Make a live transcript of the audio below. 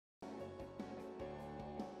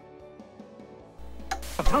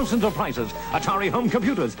Thousands of prizes, Atari home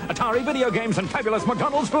computers, Atari video games, and fabulous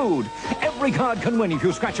McDonald's food. Every card can win if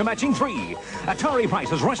you scratch a matching 3. Atari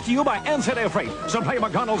prizes rushed to you by Ansett Air Freight. So play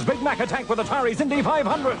McDonald's Big Mac Attack with Atari's Indy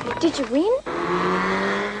 500. Did you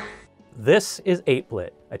win? This is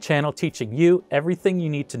 8-Blit, a channel teaching you everything you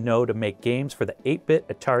need to know to make games for the 8-bit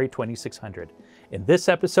Atari 2600. In this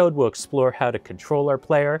episode, we'll explore how to control our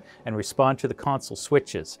player and respond to the console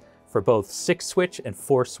switches for both 6-switch and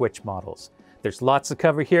 4-switch models. There's lots to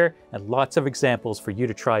cover here and lots of examples for you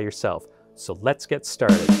to try yourself. So let's get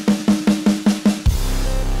started.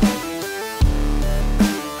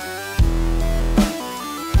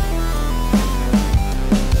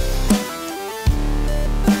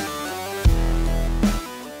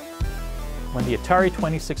 When the Atari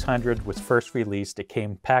 2600 was first released, it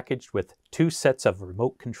came packaged with 2 sets of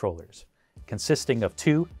remote controllers, consisting of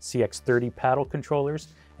 2 CX30 paddle controllers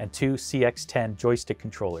and 2 CX10 joystick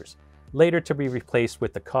controllers, later to be replaced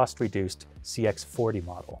with the cost-reduced CX40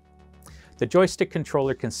 model. The joystick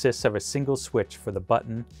controller consists of a single switch for the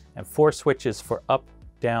button and 4 switches for up,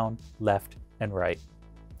 down, left, and right.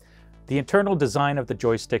 The internal design of the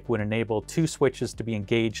joystick would enable 2 switches to be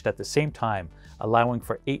engaged at the same time, allowing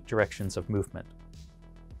for 8 directions of movement.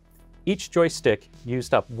 Each joystick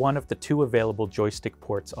used up one of the 2 available joystick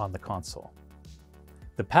ports on the console.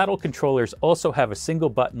 The paddle controllers also have a single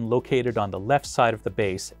button located on the left side of the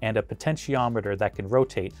base and a potentiometer that can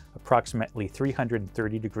rotate approximately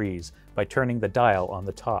 330 degrees by turning the dial on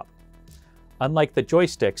the top. Unlike the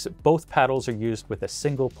joysticks, both paddles are used with a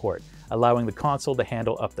single port, allowing the console to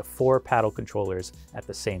handle up to 4 paddle controllers at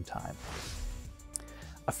the same time.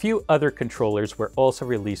 A few other controllers were also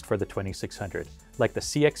released for the 2600, like the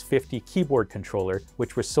CX50 keyboard controller,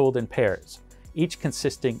 which was sold in pairs, each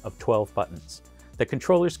consisting of 12 buttons. The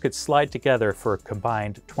controllers could slide together for a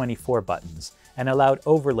combined 24 buttons, and allowed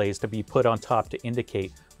overlays to be put on top to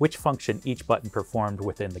indicate which function each button performed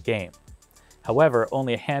within the game. However,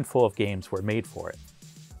 only a handful of games were made for it.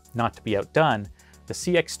 Not to be outdone, the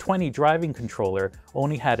CX20 driving controller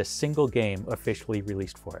only had a single game officially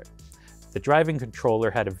released for it. The driving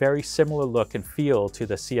controller had a very similar look and feel to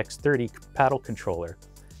the CX30 paddle controller.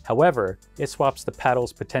 However, it swaps the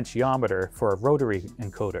paddle's potentiometer for a rotary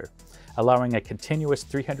encoder, allowing a continuous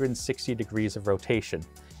 360 degrees of rotation,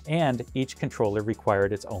 and each controller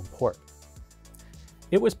required its own port.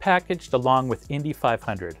 It was packaged along with Indy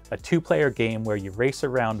 500, a 2-player game where you race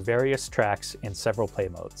around various tracks in several play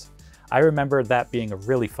modes. I remember that being a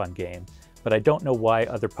really fun game, but I don't know why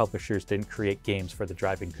other publishers didn't create games for the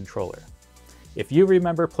driving controller. If you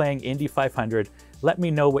remember playing Indy 500, let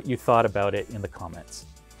me know what you thought about it in the comments.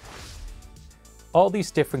 All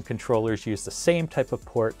these different controllers use the same type of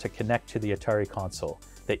port to connect to the Atari console,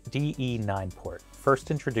 the DE9 port,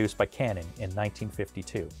 first introduced by Canon in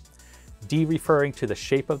 1952. D referring to the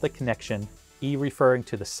shape of the connection, E referring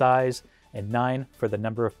to the size, and 9 for the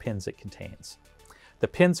number of pins it contains. The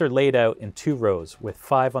pins are laid out in 2 rows, with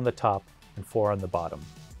 5 on the top and 4 on the bottom.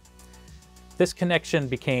 This connection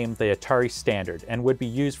became the Atari standard and would be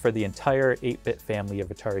used for the entire 8-bit family of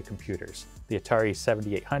Atari computers, the Atari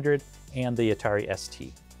 7800 and the Atari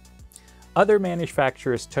ST. Other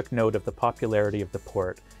manufacturers took note of the popularity of the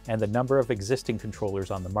port and the number of existing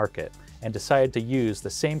controllers on the market and decided to use the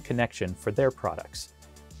same connection for their products.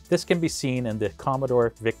 This can be seen in the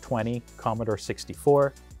Commodore VIC-20, Commodore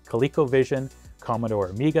 64, ColecoVision, Commodore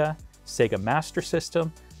Amiga, Sega Master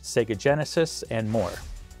System, Sega Genesis, and more.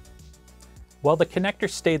 While the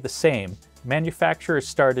connectors stayed the same, manufacturers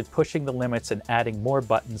started pushing the limits and adding more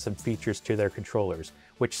buttons and features to their controllers,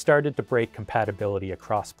 which started to break compatibility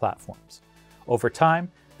across platforms. Over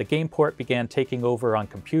time, the game port began taking over on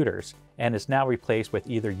computers and is now replaced with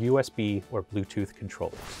either USB or Bluetooth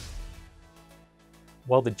controllers.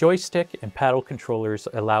 While the joystick and paddle controllers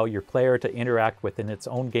allow your player to interact within its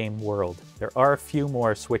own game world, there are a few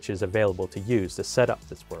more switches available to use to set up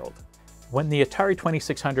this world. When the Atari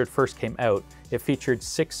 2600 first came out, it featured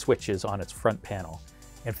 6 switches on its front panel.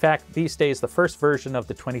 In fact, these days the first version of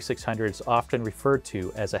the 2600 is often referred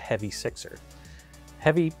to as a heavy sixer.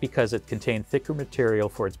 Heavy because it contained thicker material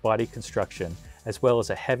for its body construction, as well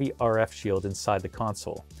as a heavy RF shield inside the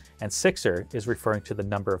console, and sixer is referring to the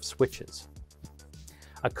number of switches.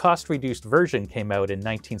 A cost-reduced version came out in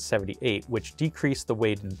 1978, which decreased the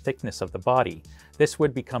weight and thickness of the body. This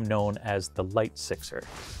would become known as the light sixer.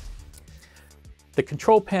 The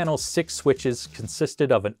control panel's 6 switches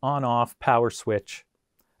consisted of an on-off power switch,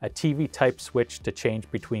 a TV-type switch to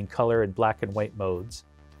change between color and black and white modes,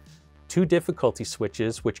 2 difficulty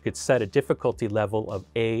switches which could set a difficulty level of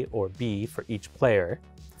A or B for each player,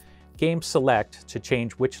 Game Select to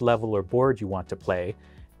change which level or board you want to play,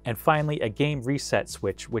 And finally, a game reset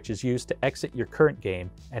switch, which is used to exit your current game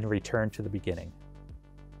and return to the beginning.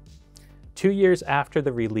 2 years after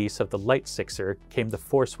the release of the Light Sixer came the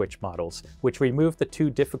 4-switch models, which removed the 2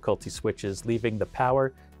 difficulty switches, leaving the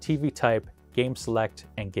Power, TV Type, Game Select,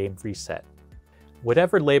 and Game Reset.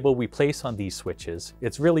 Whatever label we place on these switches,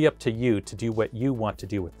 it's really up to you to do what you want to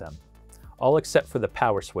do with them. All except for the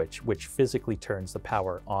Power switch, which physically turns the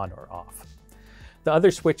power on or off. The other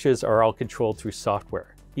switches are all controlled through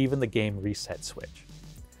software, even the Game Reset switch.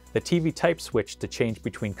 The TV Type switch to change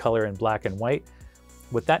between color and black and white,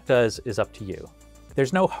 what that does is up to you.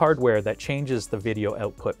 There's no hardware that changes the video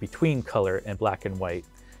output between color and black and white,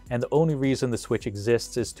 and the only reason the switch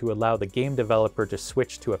exists is to allow the game developer to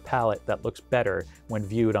switch to a palette that looks better when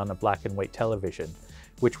viewed on a black and white television,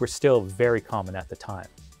 which were still very common at the time.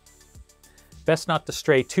 Best not to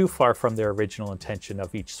stray too far from their original intention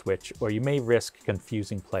of each switch, or you may risk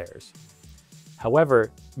confusing players.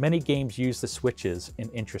 However, many games use the switches in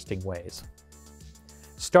interesting ways.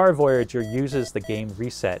 Star Voyager uses the Game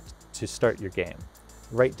Reset to start your game.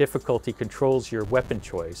 Right difficulty controls your weapon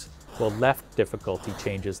choice, while left difficulty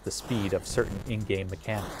changes the speed of certain in-game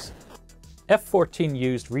mechanics. F14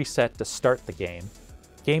 used Reset to start the game,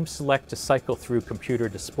 Game Select to cycle through computer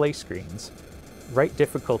display screens, right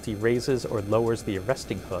difficulty raises or lowers the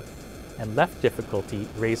arresting hook, and left difficulty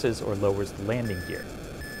raises or lowers the landing gear.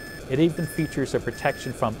 It even features a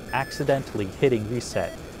protection from accidentally hitting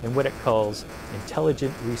Reset in what it calls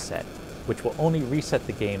Intelligent Reset, which will only reset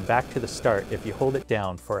the game back to the start if you hold it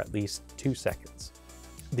down for at least 2 seconds.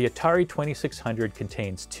 The Atari 2600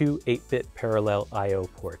 contains 2 8-bit parallel I/O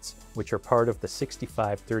ports, which are part of the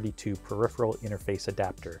 6532 Peripheral Interface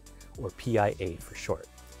Adapter, or PIA for short.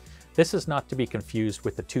 This is not to be confused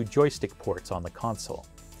with the 2 joystick ports on the console.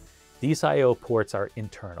 These I/O ports are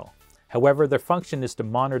internal. However, their function is to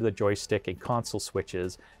monitor the joystick and console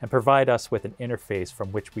switches and provide us with an interface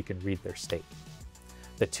from which we can read their state.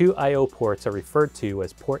 The 2 I/O ports are referred to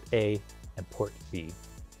as Port A and Port B.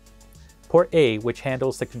 Port A, which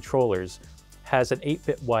handles the controllers, has an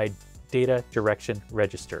 8-bit wide Data Direction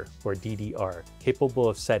Register, or DDR, capable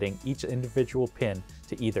of setting each individual pin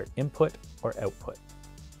to either input or output.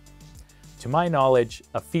 To my knowledge,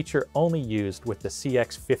 a feature only used with the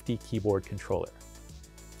CX50 keyboard controller.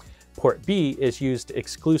 Port B is used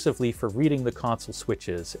exclusively for reading the console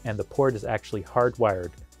switches, and the port is actually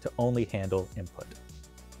hardwired to only handle input.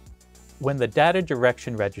 When the Data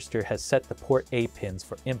Direction Register has set the Port A pins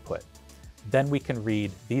for input, then we can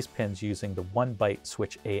read these pins using the 1-byte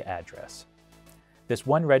switch A address. This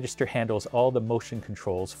one register handles all the motion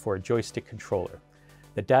controls for a joystick controller.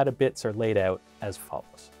 The data bits are laid out as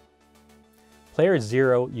follows. Player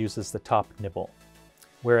 0 uses the top nibble,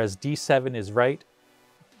 whereas D7 is right,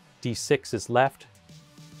 D6 is left,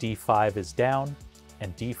 D5 is down,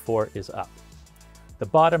 and D4 is up. The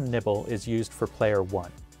bottom nibble is used for player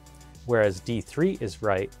 1, whereas D3 is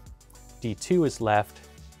right, D2 is left,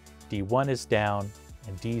 D1 is down,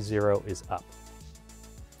 and D0 is up.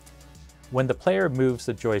 When the player moves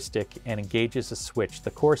the joystick and engages a switch,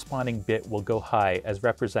 the corresponding bit will go high as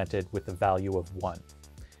represented with the value of 1.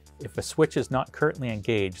 If a switch is not currently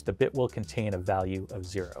engaged, the bit will contain a value of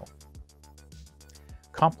 0.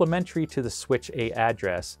 Complementary to the switch A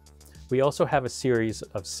address, we also have a series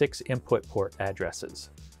of 6 input port addresses.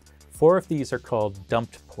 4 of these are called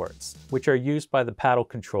dumped ports, which are used by the paddle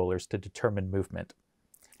controllers to determine movement.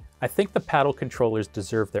 I think the paddle controllers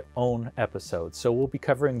deserve their own episode, so we'll be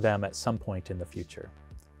covering them at some point in the future.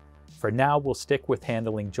 For now, we'll stick with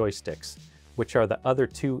handling joysticks, which are the other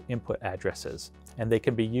 2 input addresses, and they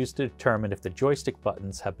can be used to determine if the joystick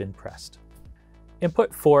buttons have been pressed.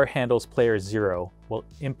 Input 4 handles player 0, while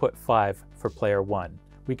input 5 for player 1.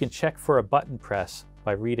 We can check for a button press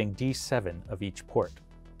by reading D7 of each port.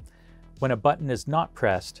 When a button is not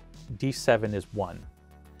pressed, D7 is 1.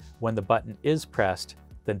 When the button is pressed,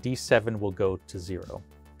 then D7 will go to 0.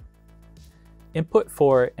 Input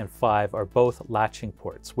 4 and 5 are both latching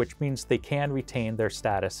ports, which means they can retain their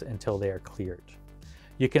status until they are cleared.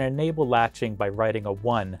 You can enable latching by writing a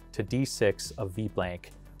 1 to D6 of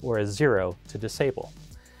VBlank, or a 0 to disable.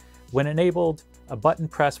 When enabled, a button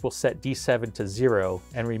press will set D7 to 0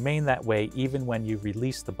 and remain that way even when you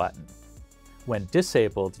release the button. When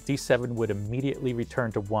disabled, D7 would immediately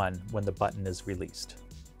return to 1 when the button is released.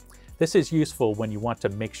 This is useful when you want to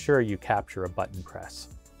make sure you capture a button press.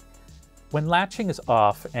 When latching is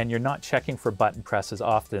off and you're not checking for button presses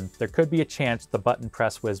often, there could be a chance the button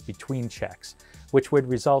press was between checks, which would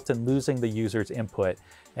result in losing the user's input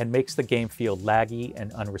and makes the game feel laggy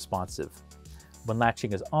and unresponsive. When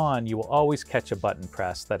latching is on, you will always catch a button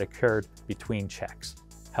press that occurred between checks.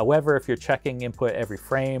 However, if you're checking input every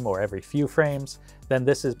frame or every few frames, then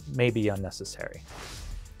this is maybe unnecessary.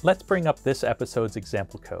 Let's bring up this episode's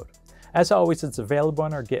example code. As always, it's available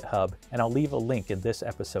on our GitHub, and I'll leave a link in this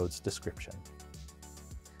episode's description.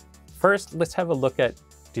 First, let's have a look at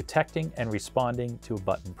detecting and responding to a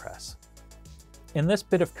button press. In this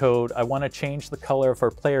bit of code, I want to change the color of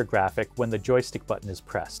our player graphic when the joystick button is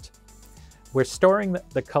pressed. We're storing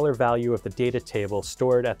the color value of the data table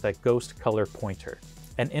stored at the ghost color pointer.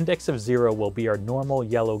 An index of 0 will be our normal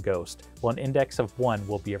yellow ghost, while an index of 1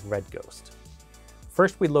 will be a red ghost.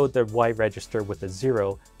 First, we load the Y register with a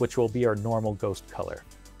 0, which will be our normal ghost color.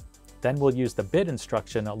 Then we'll use the bit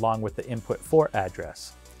instruction along with the input 4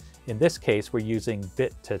 address. In this case, we're using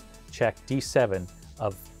bit to check D7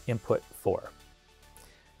 of input 4.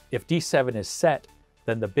 If D7 is set,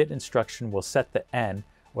 then the bit instruction will set the N,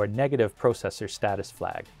 or negative processor status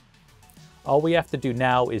flag. All we have to do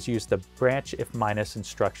now is use the branch if minus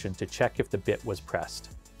instruction to check if the bit was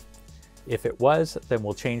pressed. If it was, then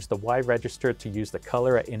we'll change the Y register to use the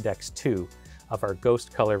color at index 2 of our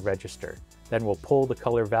ghost color register. Then we'll pull the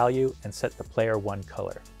color value and set the player 1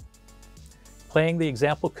 color. Playing the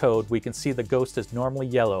example code, we can see the ghost is normally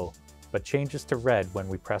yellow, but changes to red when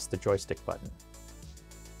we press the joystick button.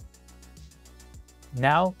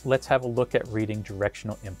 Now, let's have a look at reading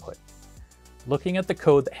directional input. Looking at the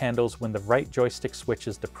code that handles when the right joystick switch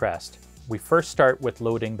is depressed, we first start with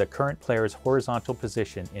loading the current player's horizontal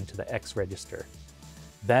position into the X register.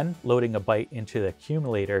 Then, loading a byte into the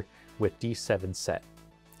accumulator with D7 set.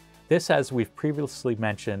 This, as we've previously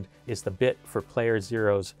mentioned, is the bit for player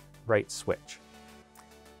 0's right switch.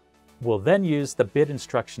 We'll then use the bit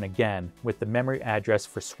instruction again with the memory address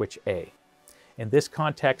for switch A. In this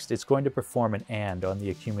context, it's going to perform an AND on the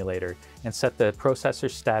accumulator and set the processor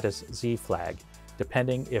status Z flag,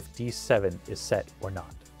 depending if D7 is set or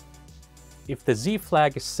not. If the Z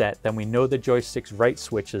flag is set, then we know the joystick's right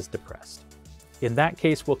switch is depressed. In that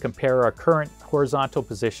case, we'll compare our current horizontal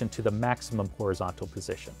position to the maximum horizontal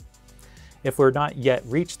position. If we're not yet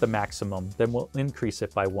reached the maximum, then we'll increase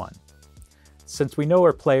it by 1. Since we know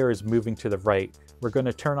our player is moving to the right, we're going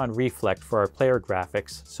to turn on reflect for our player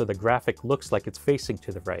graphics so the graphic looks like it's facing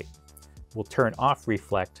to the right. We'll turn off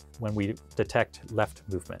reflect when we detect left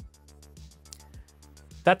movement.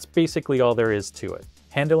 That's basically all there is to it.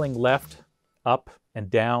 Handling left, up, and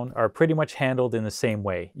down are pretty much handled in the same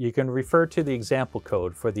way. You can refer to the example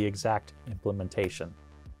code for the exact implementation.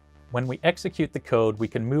 When we execute the code, we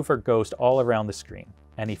can move our ghost all around the screen,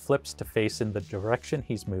 and he flips to face in the direction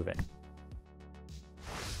he's moving.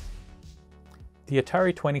 The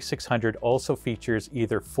ATARI 2600 also features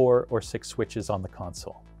either 4 or 6 switches on the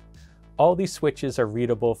console. All these switches are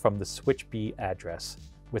readable from the switch B address,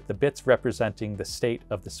 with the bits representing the state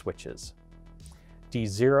of the switches.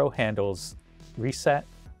 D0 handles reset,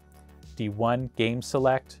 D1 game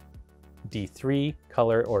select, D3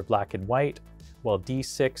 color or black and white, while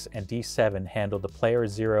D6 and D7 handle the player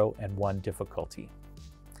 0 and 1 difficulty.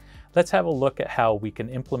 Let's have a look at how we can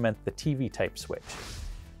implement the TV type switch.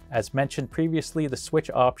 As mentioned previously, the switch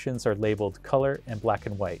options are labeled color and black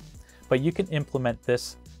and white, but you can implement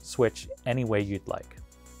this switch any way you'd like.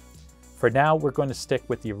 For now, we're going to stick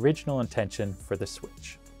with the original intention for the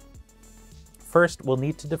switch. First, we'll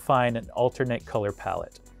need to define an alternate color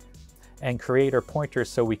palette and create our pointer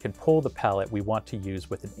so we can pull the palette we want to use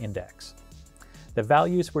with an index. The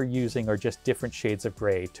values we're using are just different shades of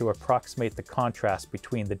gray to approximate the contrast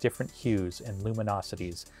between the different hues and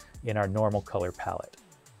luminosities in our normal color palette.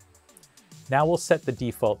 Now we'll set the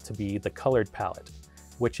default to be the colored palette,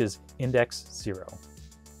 which is index 0.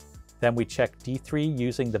 Then we check D3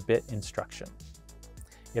 using the bit instruction.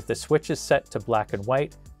 If the switch is set to black and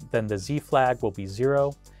white, then the Z flag will be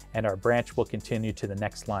 0, and our branch will continue to the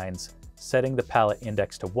next lines, setting the palette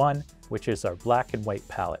index to 1, which is our black and white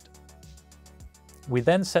palette. We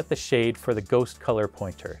then set the shade for the ghost color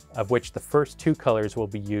pointer, of which the first 2 colors will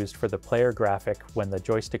be used for the player graphic when the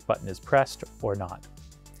joystick button is pressed or not.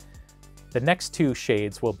 The next 2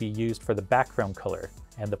 shades will be used for the background color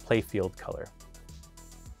and the playfield color.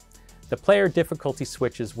 The player difficulty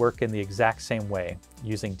switches work in the exact same way,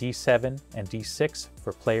 using D7 and D6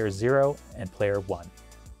 for player 0 and player 1.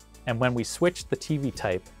 And when we switch the TV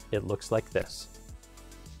type, it looks like this.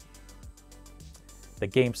 The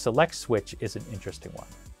game select switch is an interesting one.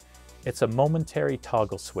 It's a momentary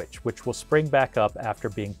toggle switch, which will spring back up after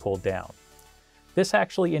being pulled down. This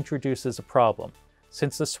actually introduces a problem,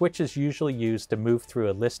 since the switch is usually used to move through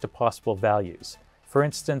a list of possible values. For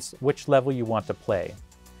instance, which level you want to play.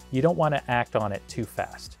 You don't want to act on it too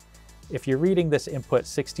fast. If you're reading this input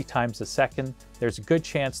 60 times a second, there's a good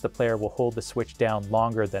chance the player will hold the switch down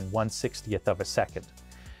longer than 1/60th of a second.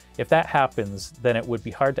 If that happens, then it would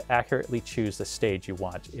be hard to accurately choose the stage you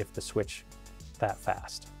want if the switch that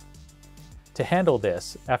fast. To handle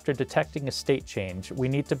this, after detecting a state change, we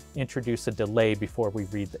need to introduce a delay before we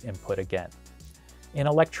read the input again. In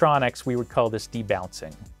electronics, we would call this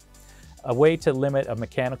debouncing, a way to limit a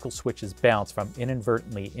mechanical switch's bounce from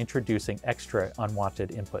inadvertently introducing extra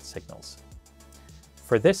unwanted input signals.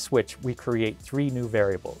 For this switch, we create 3 new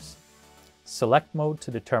variables. Select mode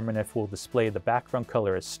to determine if we'll display the background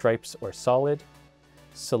color as stripes or solid,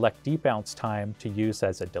 select debounce time to use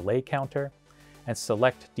as a delay counter, and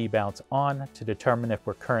select debounce on to determine if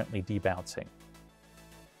we're currently debouncing.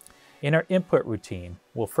 In our input routine,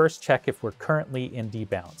 we'll first check if we're currently in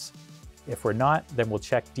debounce. If we're not, then we'll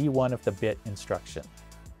check D1 of the bit instruction.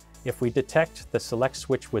 If we detect the select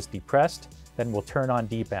switch was depressed, then we'll turn on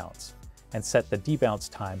debounce and set the debounce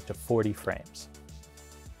time to 40 frames.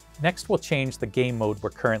 Next, we'll change the game mode we're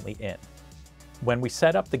currently in. When we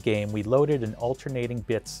set up the game, we loaded an alternating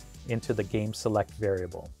bits into the game select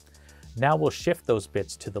variable. Now we'll shift those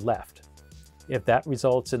bits to the left. If that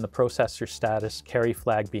results in the processor status carry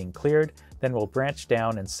flag being cleared, then we'll branch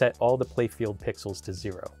down and set all the playfield pixels to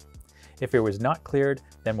 0. If it was not cleared,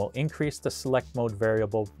 then we'll increase the select mode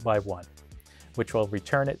variable by 1, which will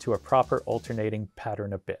return it to a proper alternating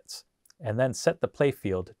pattern of bits, and then set the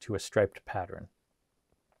playfield to a striped pattern.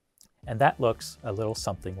 And that looks a little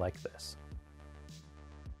something like this.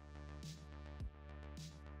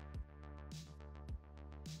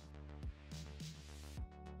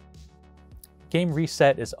 Game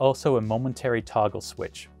reset is also a momentary toggle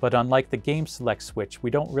switch, but unlike the game select switch, we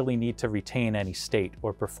don't really need to retain any state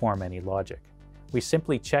or perform any logic. We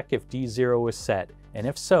simply check if D0 is set, and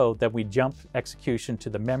if so, then we jump execution to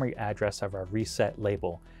the memory address of our reset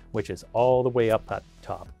label, which is all the way up at the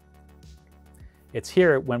top. It's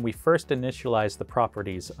here when we first initialize the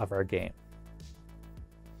properties of our game.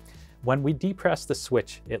 When we depress the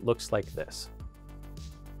switch, it looks like this.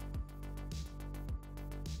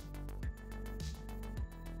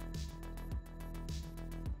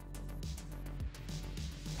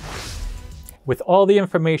 With all the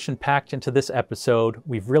information packed into this episode,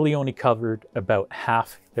 we've really only covered about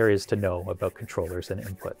half there is to know about controllers and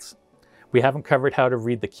inputs. We haven't covered how to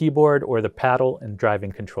read the keyboard or the paddle and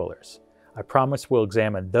driving controllers. I promise we'll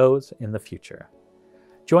examine those in the future.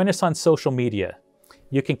 Join us on social media.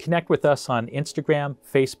 You can connect with us on Instagram,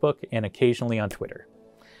 Facebook, and occasionally on Twitter.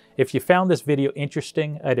 If you found this video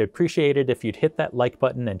interesting, I'd appreciate it if you'd hit that like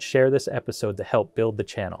button and share this episode to help build the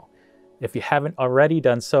channel. If you haven't already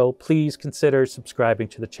done so, please consider subscribing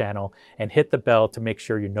to the channel and hit the bell to make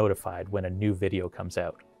sure you're notified when a new video comes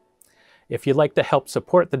out. If you'd like to help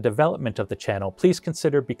support the development of the channel, please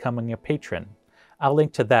consider becoming a patron. I'll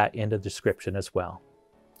link to that in the description as well.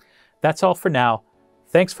 That's all for now.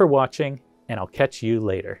 Thanks for watching, and I'll catch you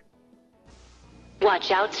later.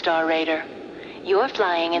 Watch out, Star Raider. You're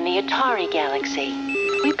flying in the Atari galaxy.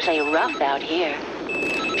 We play rough out here.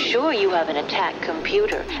 Sure, you have an attack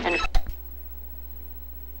computer and